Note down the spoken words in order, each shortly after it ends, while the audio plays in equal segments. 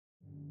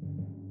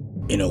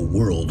In a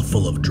world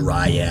full of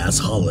dry-ass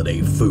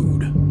holiday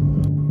food,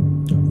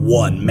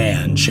 one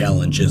man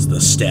challenges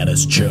the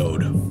status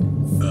chode.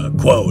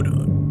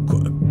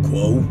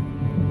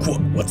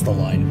 What's the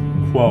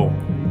line? Quo.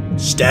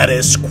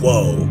 Status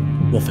quo.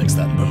 We'll fix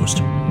that in post.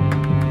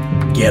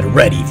 Get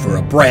ready for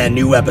a brand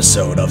new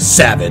episode of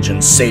Savage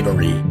and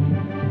Savory.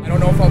 I don't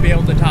know if I'll be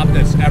able to top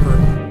this, ever.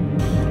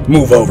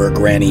 Move over,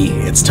 Granny.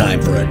 It's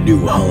time for a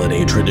new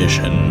holiday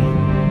tradition.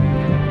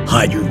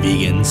 Hide your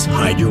vegans,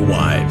 hide your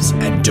wives,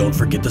 and don't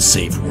forget the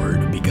safe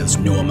word, because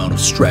no amount of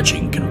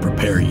stretching can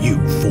prepare you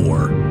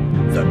for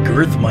the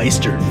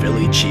Girthmiester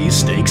Philly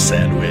cheesesteak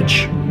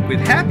sandwich.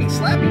 With happy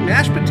slappy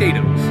mashed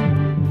potatoes.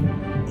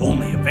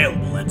 Only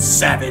available at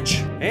Savage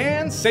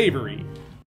And savory.